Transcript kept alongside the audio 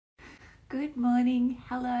Good morning,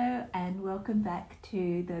 hello, and welcome back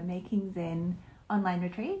to the Making Zen online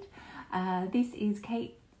retreat. This is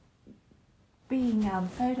Kate being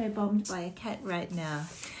photobombed by a cat right now.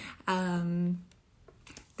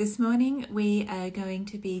 This morning we are going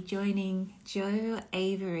to be joining Jo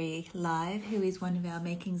Avery live, who is one of our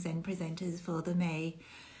Making Zen presenters for the May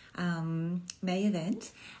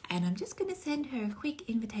event. And I'm just going to send her a quick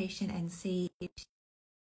invitation and see if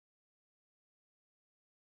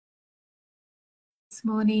this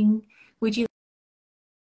morning, would you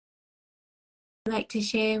like to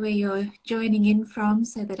share where you're joining in from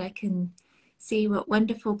so that I can see what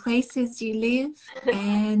wonderful places you live?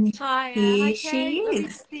 And Hi, here she Kate. Lovely to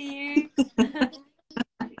is. see you.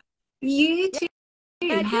 You too.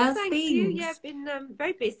 Yeah, good. How's Thank you. Yeah, things? been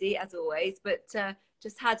very busy as always, but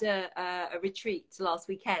just had a retreat last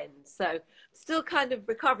weekend, so still kind of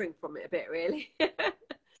recovering from it a bit, really.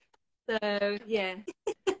 So yeah,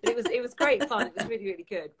 but it was great fun. It was really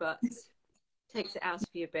good, but takes it out of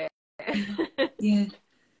you a bit. Yeah.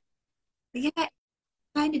 Yeah, it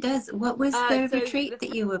kind of does. What was the So retreat the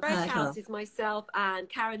that you were Fresh part House of? is myself and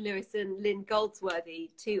Karen Lewis and Lynn Goldsworthy,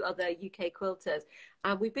 two other UK quilters.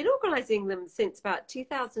 And we've been organising them since about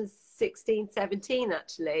 2016, 17,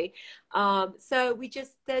 actually. So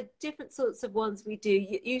they're different sorts of ones we do,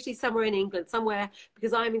 usually somewhere in England, somewhere,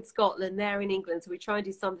 because I'm in Scotland, they're in England. So we try and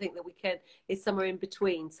do something that is somewhere in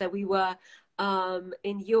between. So we were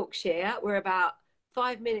in Yorkshire. We're about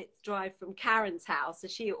 5 minutes drive from Karen's house, so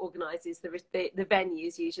she organises the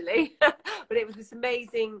venues usually. But it was this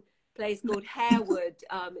amazing place called Harewood.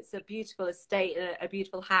 It's a beautiful estate and a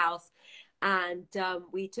beautiful house. And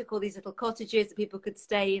we took all these little cottages that people could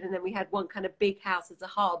stay in, and then we had one kind of big house as a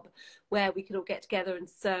hub where we could all get together and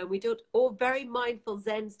sew. And we did all very mindful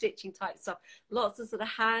Zen stitching type stuff, lots of sort of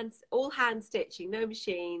all hand stitching, no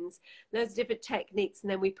machines, loads of different techniques, and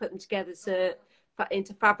then we put them together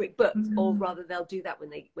into fabric books, or Mm, rather they'll do that when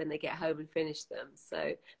they get home and finish them,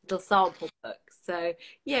 so little sample books. So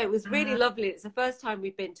yeah, it was really uh, lovely. It's the first time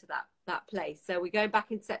we've been to that place, so we're going back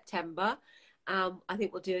in September. I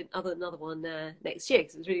think we'll do another one next year,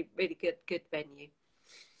 because it was really good venue.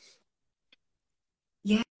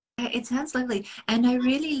 yeah, it sounds lovely. And I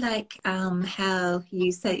really like how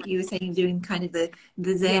you were saying doing kind of the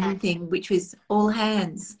Yeah, Zen thing, which was all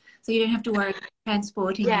hands. So you don't have to worry about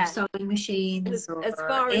transporting yeah. sewing And machines as or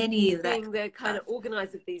far as any of that being the kind stuff. of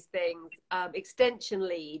organizer of these things, extension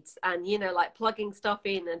leads and, like plugging stuff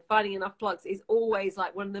in and finding enough plugs is always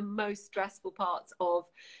like one of the most stressful parts of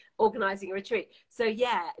organizing a retreat. So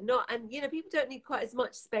yeah, people don't need quite as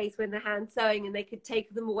much space when they're hand sewing, and they could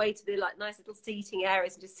take them away to the like nice little seating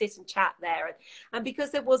areas and just sit and chat there. And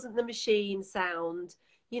because there wasn't the machine sound,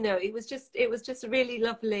 it was just a really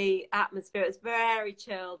lovely atmosphere. It was very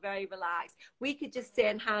chilled, very relaxed. We could just sit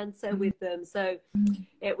and hand sew with them. So Mm,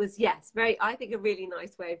 it was, yes, I think a really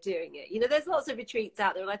nice way of doing it. There's lots of retreats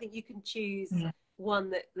out there, and I think you can choose yeah.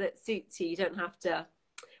 one that suits you. You don't have to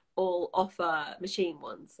all offer machine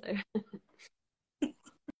ones. So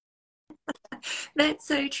That's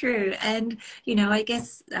so true. And, I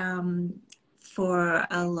guess for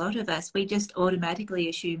a lot of us, we just automatically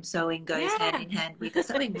assume sewing goes hand yeah, in hand with a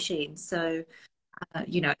sewing machine. So,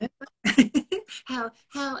 you know, how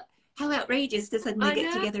how outrageous to suddenly I get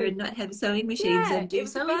know. together and not have sewing machines Yeah, and do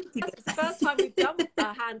sewing it's the together. first time we've done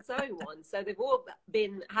a hand sewing one. So they've all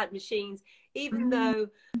had machines, even Mm, though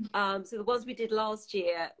so the ones we did last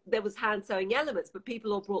year, there was hand sewing elements, but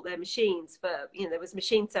people all brought their machines there was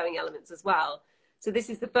machine sewing elements as well. So this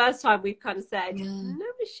is the first time we've kind of said yeah, no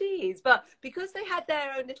machines, but because they had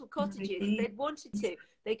their own little no cottages, if machines. they'd wanted to,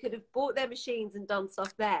 they could have bought their machines and done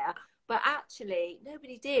stuff there. But actually,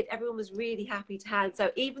 nobody did. Everyone was really happy to hand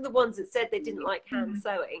sew. Even the ones that said they didn't like hand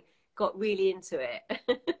sewing got really into it.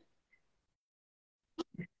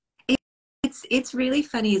 It- it's really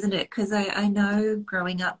funny, isn't it? Because I know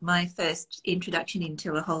growing up, my first introduction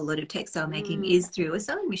into a whole lot of textile making Mm. is through a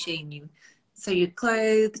sewing machine. You sew your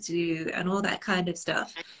clothes, and all that kind of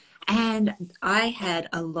stuff. And I had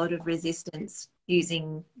a lot of resistance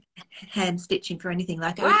using hand stitching for anything.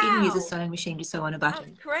 Like I would even use a Wow, sewing machine to sew on a that's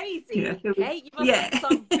button. crazy. It was, Kate, you must have yeah, had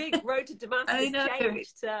some big road to I Damascus know.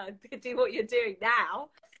 change to do what you're doing now.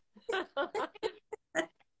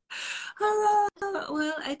 Oh,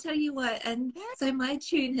 well, I tell you what, and so my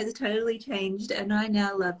tune has totally changed, and I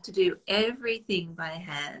now love to do everything by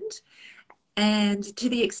hand. And to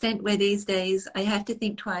the extent where these days I have to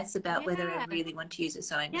think twice about whether I Yeah, really want to use a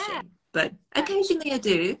sewing yeah. machine. But occasionally I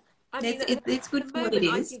do. I mean, It's at it's good the for what it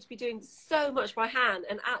moment, I seem is. to be doing so much by hand,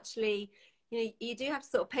 and actually, you know, you do have to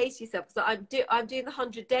sort of pace yourself. So I'm doing the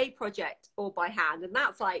 100-day project all by hand, and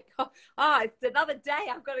that's like, it's another day.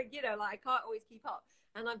 I've got to, you know, like I can't always keep up.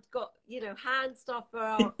 And I've got, you know, hand stuff for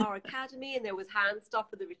our academy, and there was hand stuff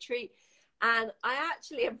for the retreat. And I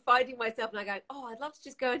actually am finding myself, and I go, oh, I'd love to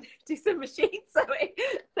just go and do some machine sewing.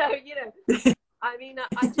 So, you know, I mean,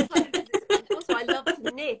 I just like, also I love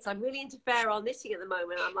to knit. I'm really into fair arm knitting at the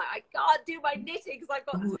moment. I'm like, I can't do my knitting because I've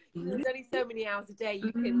got, you know, there's only so many hours a day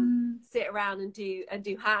you can sit around and do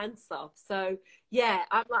hand stuff. So yeah,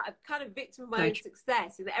 I'm kind of victim of my own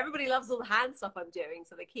success. You know, everybody loves all the hand stuff I'm doing,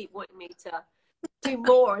 so they keep wanting me to do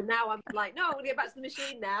more. And now I'm like, no, I want to get back to the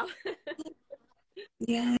machine now.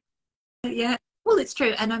 Yeah, yeah. Well, it's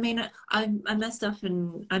true. And I mean, I must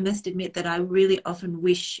admit that I really often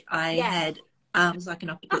wish I had arms like an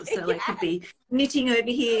octopus, so I could be knitting over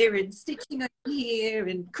here and stitching over here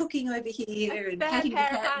and cooking over here and patting the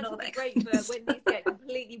cat and all that. Great for when these get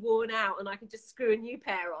completely worn out, and I can just screw a new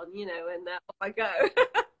pair on, you know, and off I go.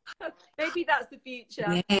 Maybe that's the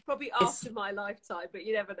future. Yes. Probably after my lifetime, but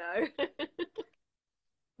you never know.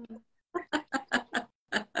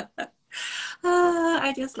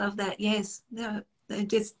 I just love that. Yes, no,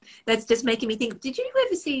 that's just making me think. Did you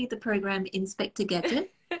ever see the program Inspector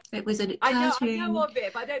Gadget? It was a cartoon. I know of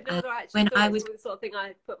it, but I don't know whether I actually thought it was the sort of thing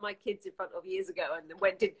I put my kids in front of years ago, and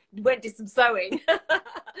went did some sewing.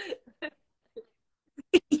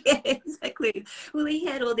 Yeah, exactly. Well, he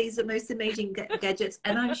had all these most amazing gadgets,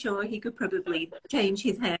 and I'm sure he could probably change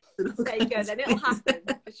his hands. There you go. Then it'll happen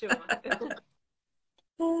for sure.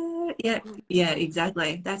 Yeah,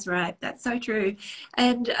 exactly. That's right. That's so true.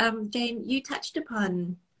 And Jane, you touched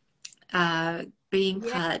upon being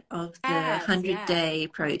part of the 100-day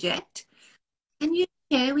project. Can you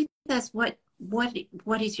share with us what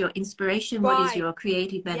is your inspiration? What is your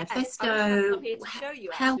creative manifesto? I'm here to show you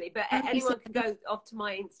actually, but anyone can go off to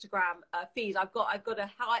my Instagram feed. I've got a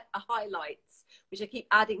highlights which I keep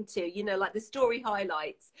adding to, you know, like the story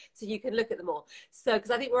highlights, so you can look at them all. So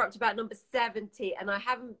because I think we're up to about number 70, and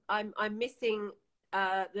I'm missing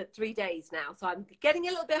the 3 days now, so I'm getting a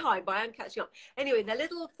little bit behind, but I am catching up. Anyway, they're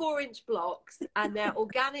little 4-inch blocks, and they're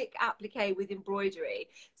organic applique with embroidery,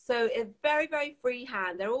 so it's very, very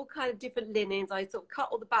freehand. They're all kind of different linens. I sort of cut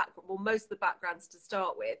all the background, well, most of the backgrounds to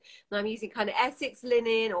start with, and I'm using kind of Essex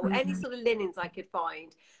linen or any sort of linens I could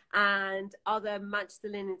find, and other Manchester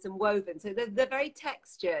linens and woven. So they're very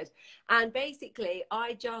textured. And basically,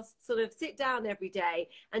 I just sort of sit down every day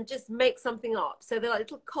and just make something up. So they're like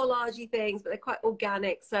little collagey things, but they're quite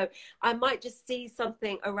organic. So I might just see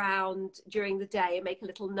something around during the day and make a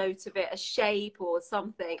little note of it, a shape or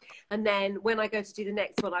something. And then when I go to do the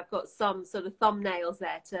next one, I've got some sort of thumbnails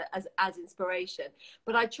there as inspiration.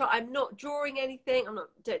 But I'm not drawing anything. I'm not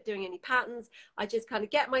doing any patterns. I just kind of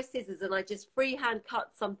get my scissors and I just freehand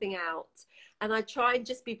cut something out, and I try and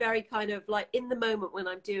just be very kind of like in the moment when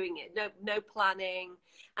I'm doing it. No planning.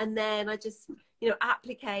 And then I just, you know,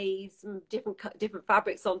 applique some different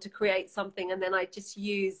fabrics on to create something, and then I just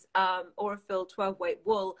use Aurifil 12-weight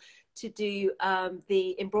wool to do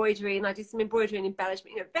the embroidery, and I do some embroidery and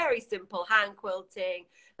embellishment, you know, very simple hand quilting,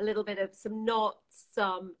 a little bit of some knots,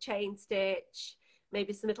 some chain stitch,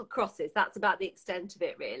 maybe some little crosses. That's about the extent of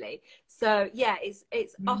it, really. So yeah, it's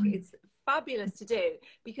fabulous to do,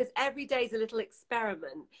 because every day is a little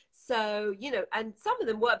experiment. So, you know, and some of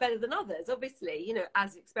them work better than others, obviously, you know,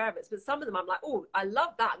 as experiments, but some of them I'm like, oh, I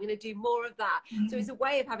love that, I'm going to do more of that. So it's a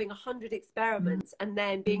way of having 100 experiments and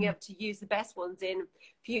then being able to use the best ones in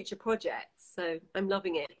future projects. So I'm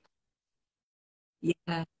loving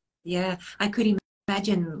it. Yeah, I could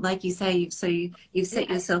imagine, like you say, you've set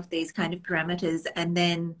yourself these kind of parameters, and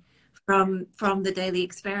then from the daily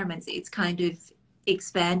experiments, it's kind of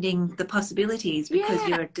expanding the possibilities, because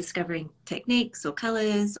you're discovering techniques or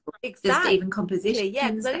colors or just even compositions.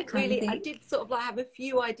 Yeah, because I did sort of like have a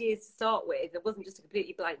few ideas to start with. It wasn't just a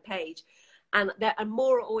completely blank page, and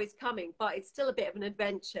more are always coming, but it's still a bit of an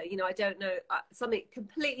adventure. You know, I don't know, something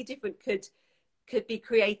completely different could be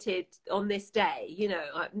created on this day. You know,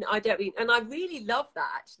 I don't mean, and I really love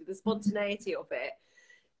that, actually, the spontaneity of it.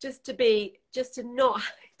 Just to not,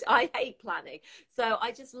 I hate planning. So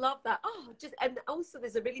I just love that. And also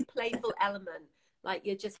there's a really playful element, like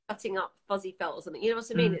you're just cutting up fuzzy felt or something. You know what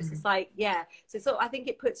I mean? It's just like, yeah. So I think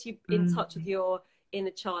it puts you in touch with your inner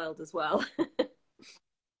child as well.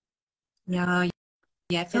 Yeah,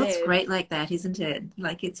 it feels great like that, isn't it?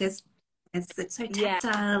 Like it's so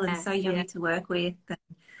tactile and so yummy to work with.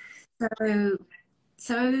 And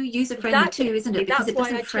so user-friendly too, isn't it? Because that's it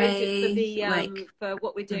doesn't why I chose it for the for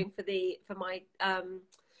what we're doing for my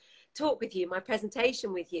talk with you, my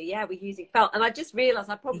presentation with you. Yeah, we're using felt, and I just realised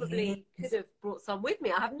I probably could Yes. have brought some with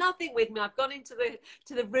me. I have nothing with me. I've gone into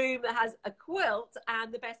the room that has a quilt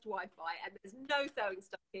and the best Wi-Fi, and there's no sewing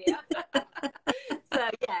stuff here. So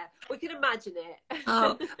yeah, we can imagine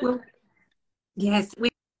Oh, it. well, yes, we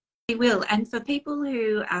will. And for people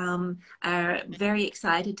who are very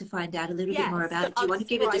excited to find out a little bit more Yes, about it, do I'll you want to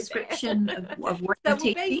give a describe description it. of what So, you're well,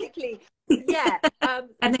 teaching? basically, yeah, And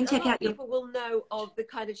then a check lot of out your... people will know of the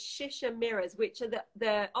kind of Shisha mirrors, which are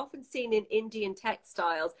they're often seen in Indian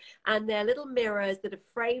textiles, and they're little mirrors that are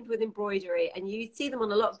framed with embroidery, and you see them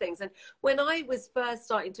on a lot of things. And when I was first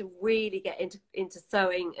starting to really get into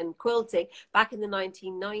sewing and quilting back in the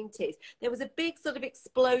 1990s, there was a big sort of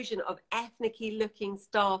explosion of ethnic-y looking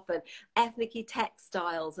stuff and ethnic-y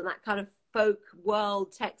textiles and that kind of folk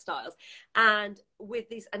world textiles, and with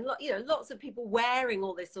these, and you know, lots of people wearing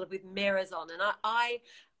all this sort of with mirrors on, and I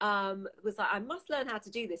was like, I must learn how to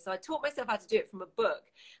do this. So I taught myself how to do it from a book.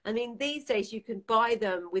 I mean, these days you can buy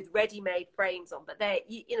them with ready-made frames on, but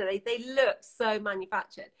you know, they look so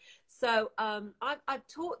manufactured. So I've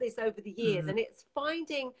taught this over the years, Mm. and it's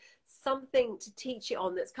finding something to teach it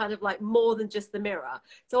on that's kind of like more than just the mirror.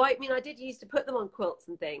 So I mean, I did used to put them on quilts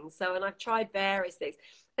and things, so, and I've tried various things.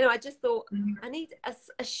 You know, I just thought I need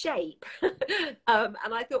a shape. And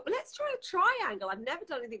I thought, well, let's try a triangle. I've never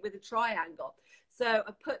done anything with a triangle. So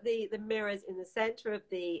I put the mirrors in the center of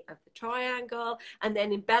the triangle, and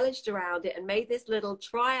then embellished around it and made this little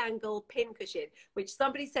triangle pincushion, which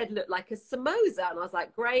somebody said looked like a samosa. And I was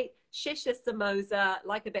like, great, Shisha samosa,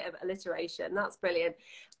 like a bit of alliteration. That's brilliant.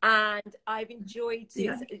 And I've enjoyed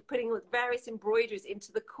Yeah. putting various embroideries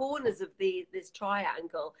into the corners of this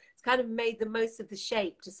triangle. It's kind of made the most of the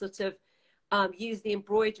shape to sort of use the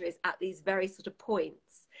embroideries at these very sort of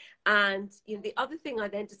points. And you know, the other thing I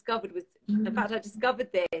then discovered was, in fact, I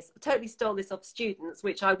discovered this, I totally stole this off students,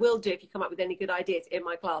 which I will do if you come up with any good ideas in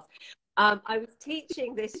my class. I was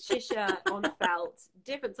teaching this Shisha on felt,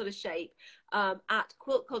 different sort of shape, at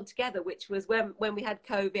QuiltCon Together, which was when we had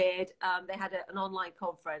COVID. They had an online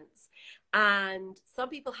conference, and some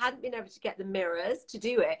people hadn't been able to get the mirrors to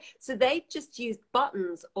do it, so they just used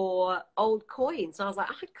buttons or old coins. And I was like,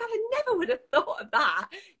 oh God, I never would have thought of that.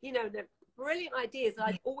 You know, the brilliant ideas.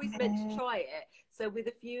 I'd always meant to try it. So with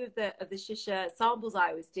a few of the Shisha samples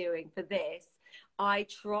I was doing for this, I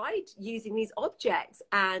tried using these objects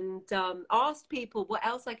and asked people what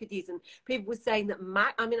else I could use. And people were saying that,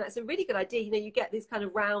 I mean, that's a really good idea. You know, you get these kind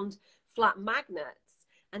of round, flat magnets,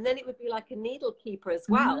 and then it would be like a needle keeper as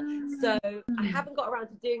well. So I haven't got around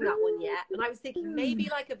to doing that one yet. And I was thinking maybe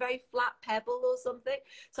like a very flat pebble or something.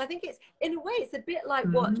 So I think it's, in a way, it's a bit like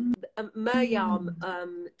what Miriam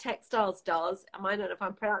Textiles does. I don't know if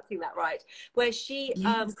I'm pronouncing that right, where she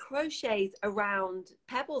Yes. crochets around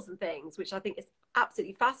pebbles and things, which I think is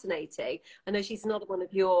absolutely fascinating. I know she's another one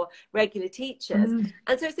of your regular teachers.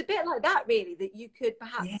 And so it's a bit like that, really, that you could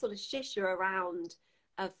perhaps Yeah. sort of Shisha around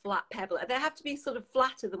a flat pebble. They have to be sort of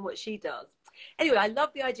flatter than what she does. Anyway, I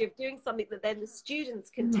love the idea of doing something that then the students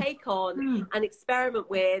can take on and experiment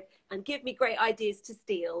with and give me great ideas to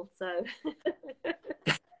steal. So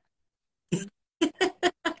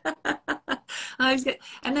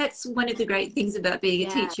And that's one of the great things about being a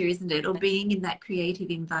yeah, teacher, isn't it? Or being in that creative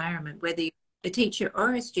environment, whether you're a teacher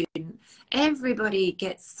or a student, everybody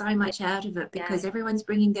gets so much out of it yeah. because everyone's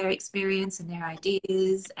bringing their experience and their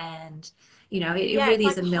ideas, and you know, it Yeah, it's really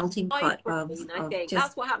is like a melting hive pot brain, I of think. just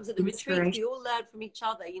That's what happens at the retreats. inspiration. We all learn from each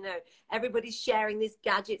other, you know. Everybody's sharing these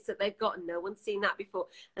gadgets that they've got and no one's seen that before.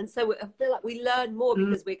 And so I feel like we learn more Mm.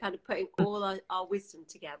 because we're kind of putting all our wisdom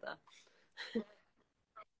together.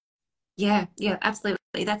 Yeah, yeah, absolutely.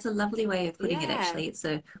 That's a lovely way of putting it, Yeah, actually. It's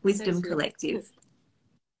a wisdom totally. collective.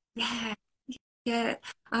 Yeah. Yeah,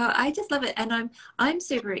 I just love it, and I'm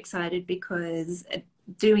super excited because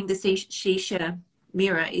doing the shisha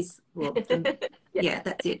mirror is, well, Yeah. yeah,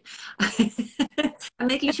 that's it. I'm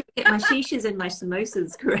making sure I get my shishas and my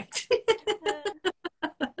samosas correct.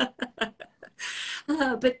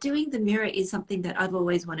 But doing the mirror is something that I've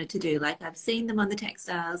always wanted to do. Like I've seen them on the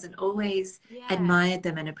textiles and always Yeah. admired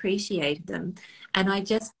them and appreciated them. And I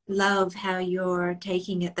just love how you're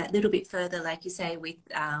taking it that little bit further, like you say, with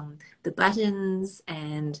the buttons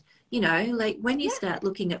and, you know, like when you Yeah. start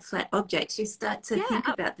looking at flat objects, you start to think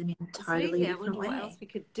Yeah, about them in a totally absolutely. I different wonder what else way. we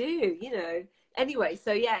could do, you know. Anyway,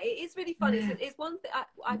 so yeah, it is really fun. Yeah. It's one thing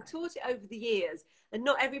I've taught it over the years, and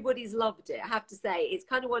not everybody's loved it. I have to say, it's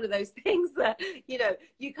kind of one of those things that, you know,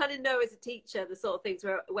 you kind of know as a teacher the sort of things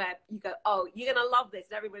where you go, oh, you're gonna love this,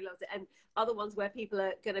 and everybody loves it, and other ones where people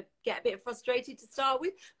are gonna get a bit frustrated to start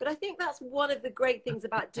with. But I think that's one of the great things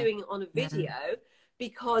about doing it on a Yeah. video,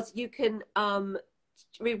 because you can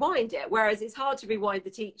rewind it, whereas it's hard to rewind the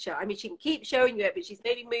teacher. I mean, she can keep showing you it, but she's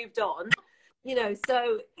maybe moved on, you know,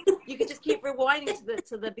 so you can just keep rewinding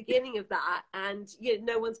to the beginning of that, and you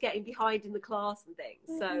know, no one's getting behind in the class and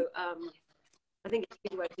things. So I think it's a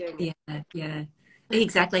good way of doing it. Yeah,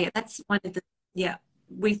 exactly. That's one of the, yeah,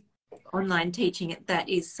 with online teaching, that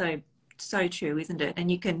is so true, isn't it?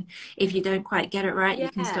 And you can, if you don't quite get it right, you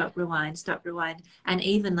can Yeah, stop, rewind, and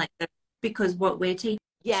even like because what we're teaching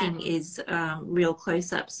yeah, is real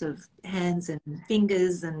close-ups of hands and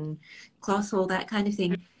fingers and cloth, all that kind of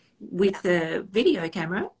thing. yeah, With a video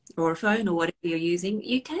camera or a phone or whatever you're using,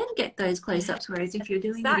 you can get those close-ups, whereas if you're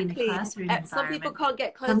doing it in a exactly. classroom Some people environment, can't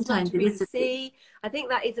get close enough sometimes to it really is a bit, see. I think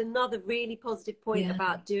that is another really positive point yeah,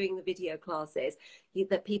 about doing the video classes,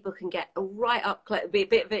 that people can get right up close, be a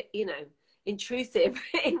bit of it, you know, intrusive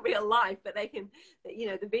in real life, but they can, you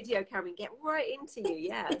know, the video camera can get right into you.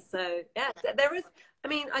 Yeah, so yeah, there is, I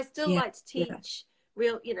mean, I still yeah, like to yeah, teach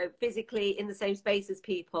real, you know, physically in the same space as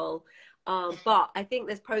people, but I think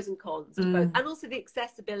there's pros and cons to both, mm, and also the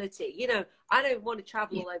accessibility. You know, I don't want to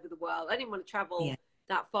travel yeah, all over the world. I didn't want to yeah, travel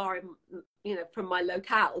that far in, you know, from my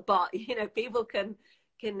locale, but you know, people can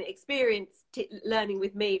experience learning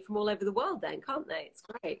with me from all over the world then, can't they? It's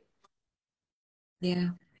great. yeah,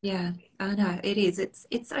 yeah. I know it is.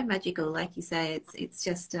 It's so magical, like you say. It's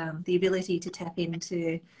just the ability to tap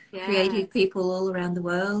into creative Yes. people all around the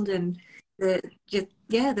world, and the just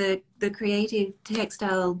yeah, the creative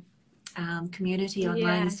textile community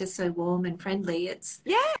online Yeah. is just so warm and friendly. It's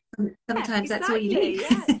Yeah, sometimes that's all you need.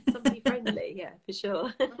 exactly. Yeah, somebody friendly. Yeah, for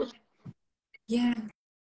sure. Yeah,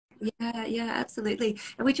 yeah, absolutely.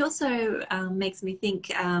 And which also makes me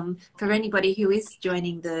think for anybody who is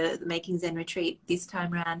joining the Making Zen retreat this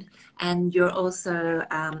time around, and you're also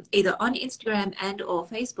either on Instagram and or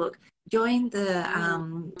Facebook, join the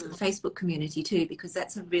Mm. Facebook community too, because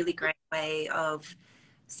that's a really great way of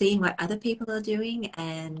seeing what other people are doing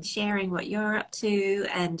and sharing what you're up to.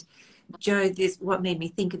 And Joe, this what made me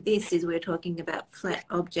think of this is we're talking about flat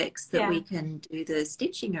objects that Yeah. we can do the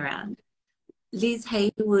stitching around. Liz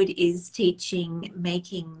Haywood is teaching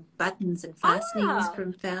making buttons and fastenings Ah.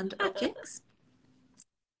 from found objects.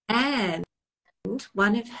 And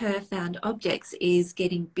one of her found objects is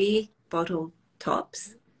getting beer bottle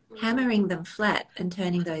tops, hammering them flat and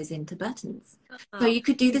turning those into buttons. So Ah, you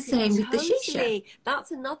could do you the could same with the shisha. totally.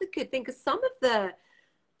 That's another good thing, because some of the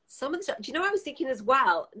stuff, do you know, I was thinking as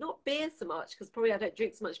well, not beer so much, because probably I don't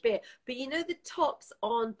drink so much beer, but you know, the tops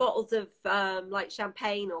on bottles of like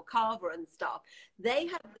champagne or cava and stuff, they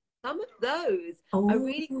have, some of those are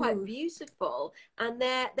really quite Oh, beautiful, and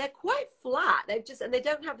they're quite flat. They've just, and they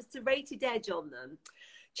don't have a serrated edge on them.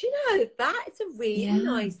 Do you know, that is a really yeah.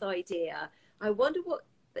 nice idea. I wonder what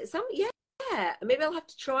some, yeah, maybe I'll have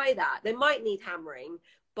to try that. They might need hammering,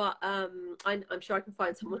 but I'm sure I can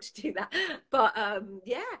find someone to do that. But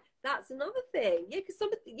yeah, that's another thing. Yeah, because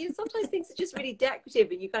you know, sometimes things are just really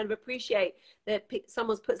decorative, and you kind of appreciate that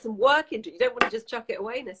someone's put some work into it. You don't want to just chuck it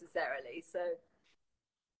away necessarily. So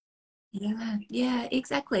Yeah,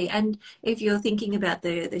 exactly. And if you're thinking about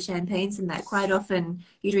the champagnes and that, quite often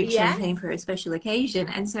you drink yes, champagne for a special occasion,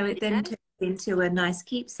 and so it then yes, turns into a nice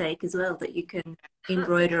keepsake as well that you can that's a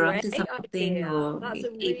embroider great onto something, idea. or That's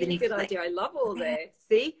a even really if good like, idea. I love all yeah, this.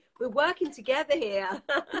 See, we're working together here.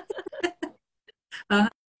 uh,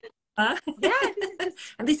 Yeah, this is just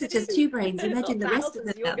and this is just two two brains. of Imagine the rest of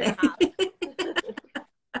thousands them you're out going there. to have.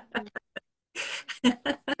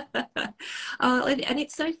 Oh, and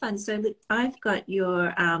it's so fun. So look, I've got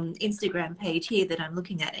your Instagram page here that I'm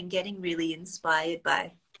looking at and getting really inspired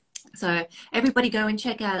by. So everybody go and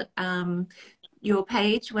check out your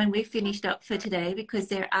page when we've finished up for today, because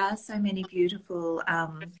there are so many beautiful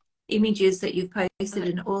images that you've posted,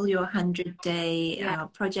 and all your 100-day Yeah.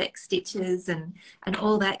 project stitches and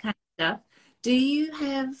all that kind of stuff. Do you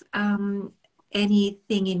have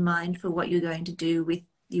anything in mind for what you're going to do with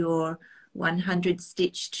your 100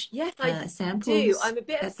 stitched Yes, I do. samples I'm a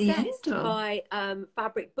bit at the end? obsessed Or? by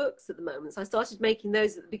fabric books at the moment. So I started making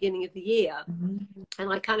those at the beginning of the year. Mhm.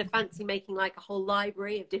 And I kind of fancy making like a whole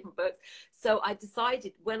library of different books. So I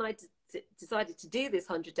decided, when I decided to do this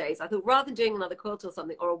 100 days, I thought, rather than doing another quilt or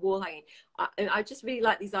something or a wall hanging, I just really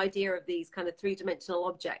like this idea of these kind of three-dimensional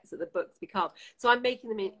objects that the books become. So I'm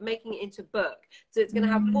making it into a book. So it's going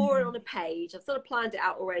to have four Mm. on a page. I've sort of planned it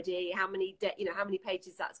out already, how many how many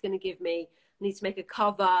pages that's going to give me. I need to make a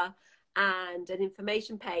cover and an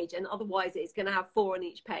information page, and otherwise it's going to have four on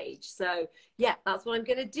each page. So yeah, that's what I'm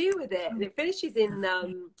going to do with it, and it finishes in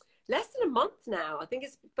less than a month now. I think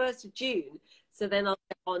it's the 1st of June. So then I'll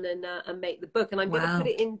get on and make the book, and I'm going to put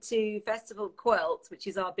Wow. it into Festival Quilts, which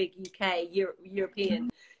is our big UK European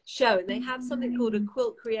show, and they have something called a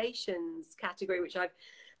quilt creations category, which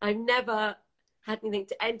I've never had anything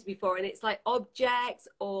to enter before, and it's like objects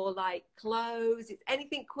or like clothes. It's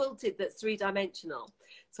anything quilted that's three-dimensional.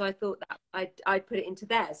 So I thought that I'd put it into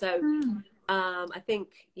there. So Mm. I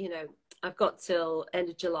think, you know, I've got till end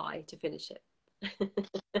of July to finish it.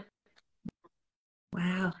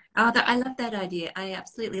 Wow. Oh, I love that idea. I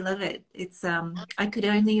absolutely love it. It's I could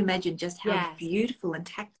only imagine just how Yes, beautiful and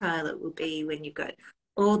tactile it will be when you've got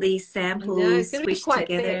all these I know it's samples going to be squished quite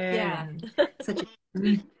together thick. Yeah. and such a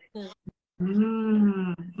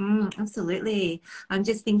absolutely. I'm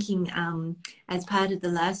just thinking, as part of the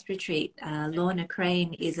last retreat, Lorna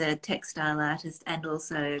Crane is a textile artist and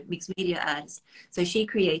also mixed media artist. So she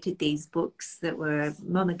created these books that were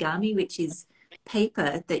momogami, which is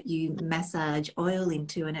paper that you massage oil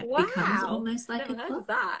into and it becomes Wow, almost like never a heard of cloth.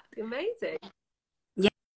 that. Amazing. Yeah,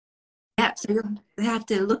 yeah. So you'll have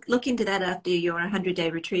to look into that after your 100-day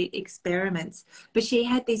retreat experiments. But she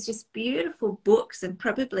had these just beautiful books and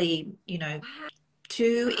probably, you know,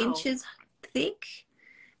 two Wow. inches thick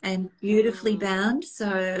and beautifully bound.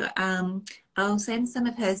 So I'll send some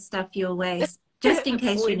of her stuff your way just in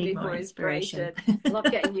case Before you we need need more more inspiration. inspiration. Love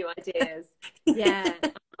getting new ideas. Yeah,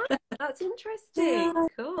 that's interesting. Yeah,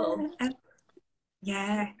 Cool.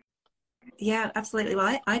 yeah, yeah, absolutely.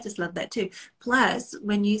 Well, I just love that too. Plus,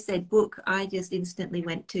 when you said book, I just instantly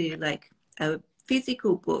went to like a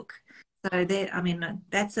physical book. So there, I mean,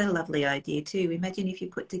 that's a lovely idea too. Imagine if you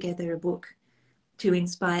put together a book to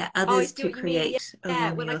inspire Oh, I others see to what you mean. Yeah, create yeah.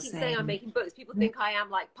 along When I your keep saying I'm same. making books, people think I am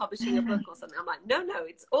like publishing a book or something. I'm like, no, no,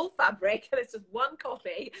 it's all fabric and it's just one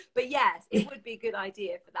copy. But yes, it would be a good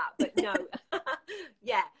idea for that. But no,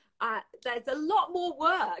 yeah, there's a lot more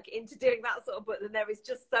work into doing that sort of book than there is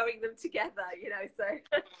just sewing them together, you know. So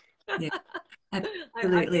Yeah, I'm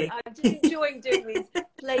absolutely. just enjoying doing these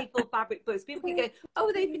playful fabric books. People keep going, oh,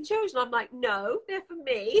 are they for children? I'm like, no, they're for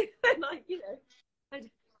me. They're like, you know, I,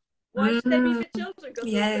 why should they be Mm, for children? Because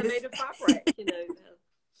they're yes. made of fabric, you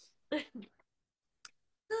know.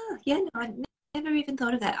 Oh, yeah, no, I never even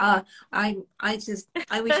thought of that. I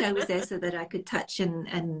wish I was there so that I could touch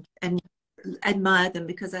and admire them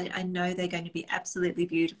because I know they're going to be absolutely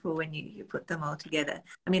beautiful when you put them all together.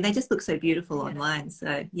 I mean, they just look so beautiful Yeah, online.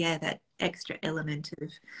 So yeah, that extra element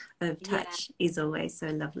of yeah, touch is always so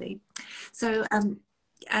lovely. So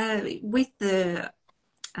with the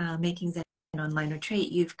Making Zen online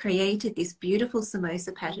retreat, you've created this beautiful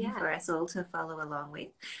samosa pattern yeah, for us all to follow along with.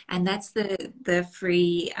 And that's the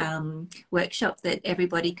free workshop that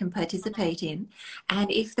everybody can participate in.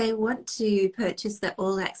 And if they want to purchase the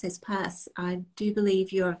all access pass, I do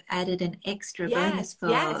believe you've added an extra bonus yes,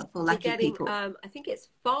 yes. for You're lucky getting, people. I think it's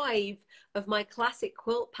 5 of my classic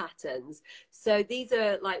quilt patterns. So these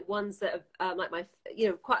are like ones that have, like my, you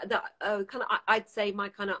know, quite that kind of, I'd say my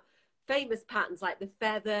kind of famous patterns like the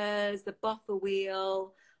feathers, the buffer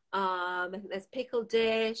wheel. I think there's pickle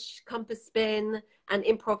dish, compass spin, and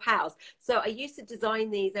improv house. So I used to design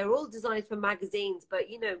these. They're all designed for magazines, but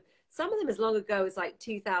you know, some of them as long ago as like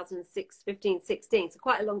 2006, 15, 16. So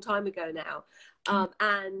quite a long time ago now.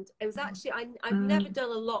 And it was actually, I've never Mm, done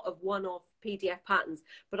a lot of one-off PDF patterns,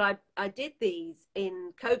 but I did these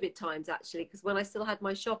in COVID times actually, because when I still had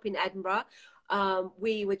my shop in Edinburgh,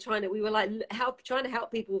 we were like trying to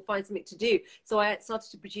help people find something to do. So I started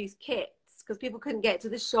to produce kits because people couldn't get to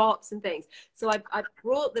the shops and things. So I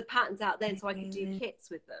brought the patterns out then so I could do kits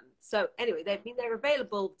with them. So anyway, they're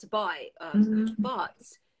available to buy, mm, but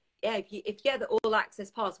yeah, if you get the all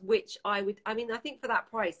access pass, which I mean, I think for that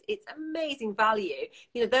price, it's amazing value.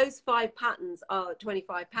 You know, those 5 patterns are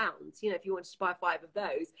 £25. You know, if you wanted to buy 5 of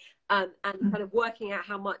those, and mm, kind of working out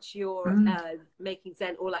how much you're mm, making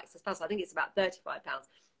Zen all access pass, I think it's about £35.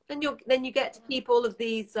 And then you get to keep all of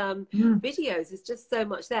these mm. videos. There's just so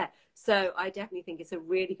much there. So I definitely think it's a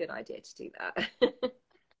really good idea to do that.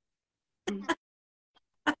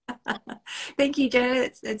 Thank you, Jo.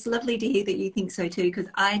 It's lovely to hear that you think so too, because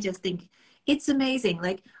I just think it's amazing.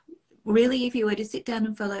 Like, really, if you were to sit down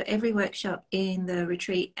and follow every workshop in the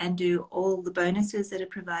retreat and do all the bonuses that are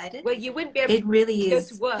provided, Well, you wouldn't be able it really to go to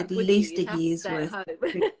is work, at would you? least You'd a have to year's stay at worth.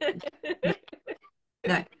 home. No,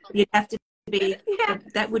 no, you'd have to be, Yeah,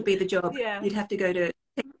 that would be the job. yeah, You'd have to go to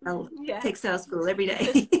yeah. textile school every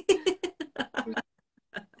day.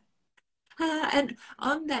 And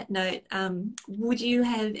on that note, would you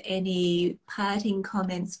have any parting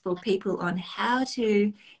comments for people on how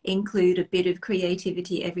to include a bit of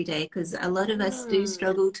creativity every day? Because a lot of us do Mm,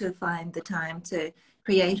 struggle to find the time to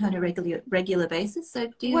create on a regular basis. So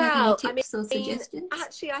do you have any Well, I tips or mean, suggestions?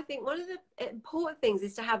 actually, I think one of the important things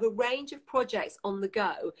is to have a range of projects on the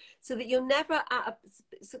go so that you're never at a,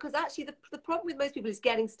 because actually the problem with most people is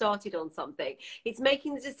getting started on something. It's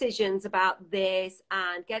making the decisions about this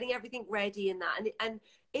and getting everything ready and that. And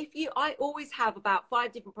if you, I always have about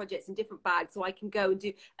 5 different projects in different bags, so I can go and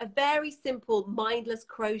do a very simple mindless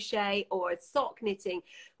crochet or a sock knitting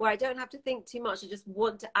where I don't have to think too much. I just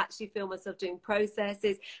want to actually feel myself doing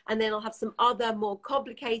processes. And then I'll have some other more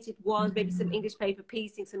complicated ones, maybe some English paper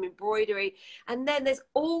piecing, some embroidery. And then there's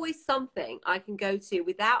always something I can go to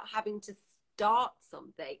without having to start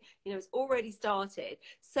something. You know, it's already started.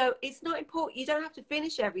 So it's not important. You don't have to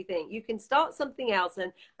finish everything. You can start something else.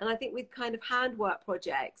 And I think with kind of handwork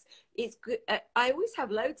projects, it's good. I always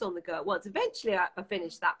have loads on the go at once. Eventually I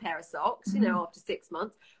finish that pair of socks, you know, after 6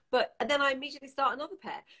 months. But and then I immediately start another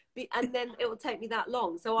pair, and then it will take me that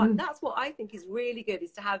long. So that's what I think is really good,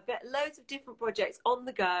 is to have loads of different projects on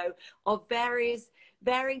the go of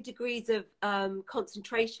varying degrees of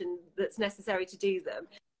concentration that's necessary to do them,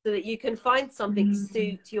 so that you can find something to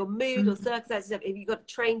suit your mood or circumstances. If you've got a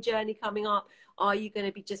train journey coming up, are you going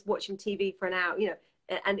to be just watching TV for an hour? You know,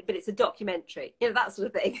 but it's a documentary, you know, that sort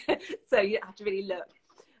of thing. So you have to really look.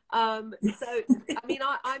 So, I mean,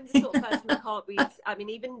 I'm the sort of person that can't read. I mean,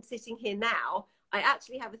 even sitting here now, I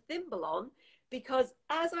actually have a thimble on, because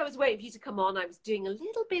as I was waiting for you to come on, I was doing a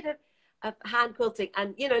little bit of hand quilting.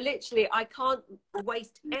 And, you know, literally, I can't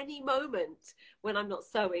waste any moment when I'm not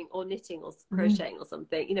sewing or knitting or crocheting or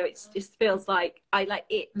something. You know, it just feels like I like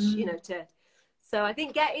itch, you know, to. So I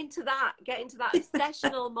think get into that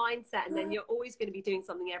obsessional mindset, and then you're always going to be doing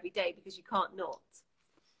something every day because you can't not.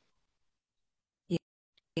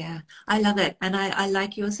 Yeah, I love it. And I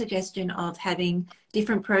like your suggestion of having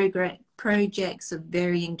different projects of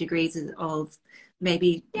varying degrees of,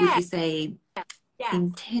 maybe, would Yeah, you say, yes,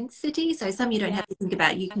 intensity? So some you don't yeah, have to think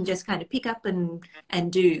about. You can just kind of pick up and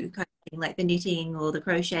do kind of thing, like the knitting or the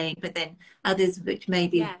crocheting. But then others which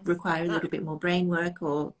maybe yes. require a little bit more brain work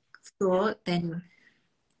or thought, then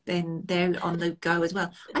they're on the go as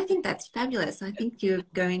well. I think that's fabulous. I think you're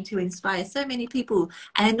going to inspire so many people,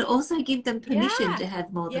 and also give them permission Yeah, to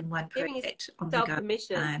have more yeah. than one Giving project on the yourself go.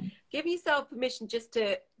 permission, giving yourself permission just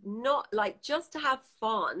to not like, just to have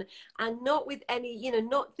fun, and not with any, you know,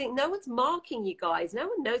 not think, no one's marking you guys, no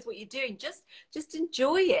one knows what you're doing, just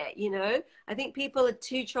enjoy it, you know. I think people are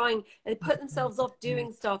too trying, they put themselves off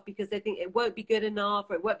doing stuff because they think it won't be good enough,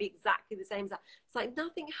 or it won't be exactly the same as that. It's like,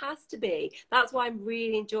 nothing has to be. That's why I'm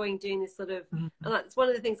really enjoying doing this sort of, and that's one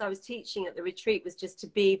of the things I was teaching at the retreat, was just to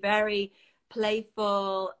be very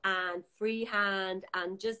playful and freehand,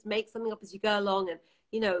 and just make something up as you go along, and,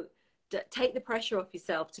 you know, take the pressure off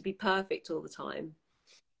yourself to be perfect all the time.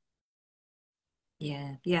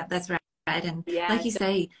 Yeah, yeah, that's right. And like Yeah, you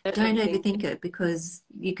say, don't don't overthink overthink it, because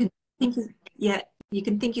you can think, yeah, you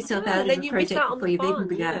can think yourself it. out And of then a you miss project out on the before you've even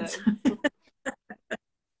fun, you begun.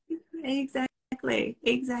 know. Exactly,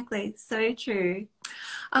 exactly. So true.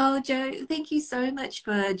 Oh, Jo, thank you so much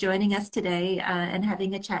for joining us today, and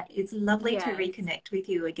having a chat. It's lovely to Yes. reconnect with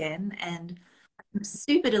you again, and I'm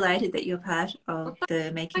super delighted that you're part of Well,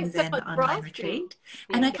 the Making thanks so Zen much for online asking retreat.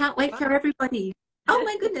 me And I again. can't wait for everybody. Oh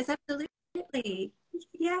my goodness, absolutely.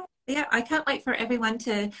 Yeah, yeah. I can't wait for everyone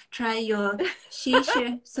to try your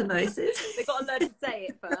Shisha samosas. They got to learn to say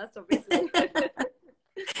it first, obviously.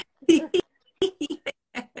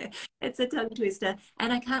 It's a tongue twister.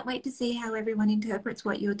 And I can't wait to see how everyone interprets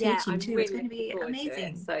what you're Yeah, teaching I'm too. It's really going to looking be forward to it.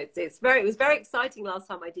 amazing. So it was very exciting last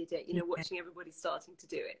time I did it, you know, Yeah, watching everybody starting to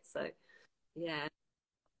do it. So yeah,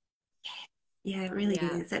 yeah, it really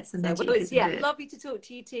yeah. is. That's the So well, magic, it's, isn't yeah, it? lovely to talk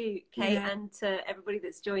to you too, Kate, Yeah. and to everybody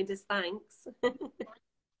that's joined us. Thanks.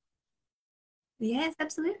 Yes,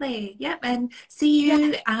 absolutely. Yep. And see Yeah.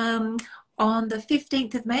 you on the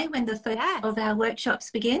 15th of May, when the first Yes. of our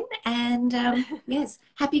workshops begin. And yes,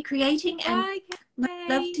 happy creating, and Bye, much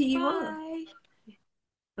love to Kate. you all.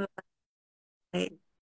 Bye. Bye.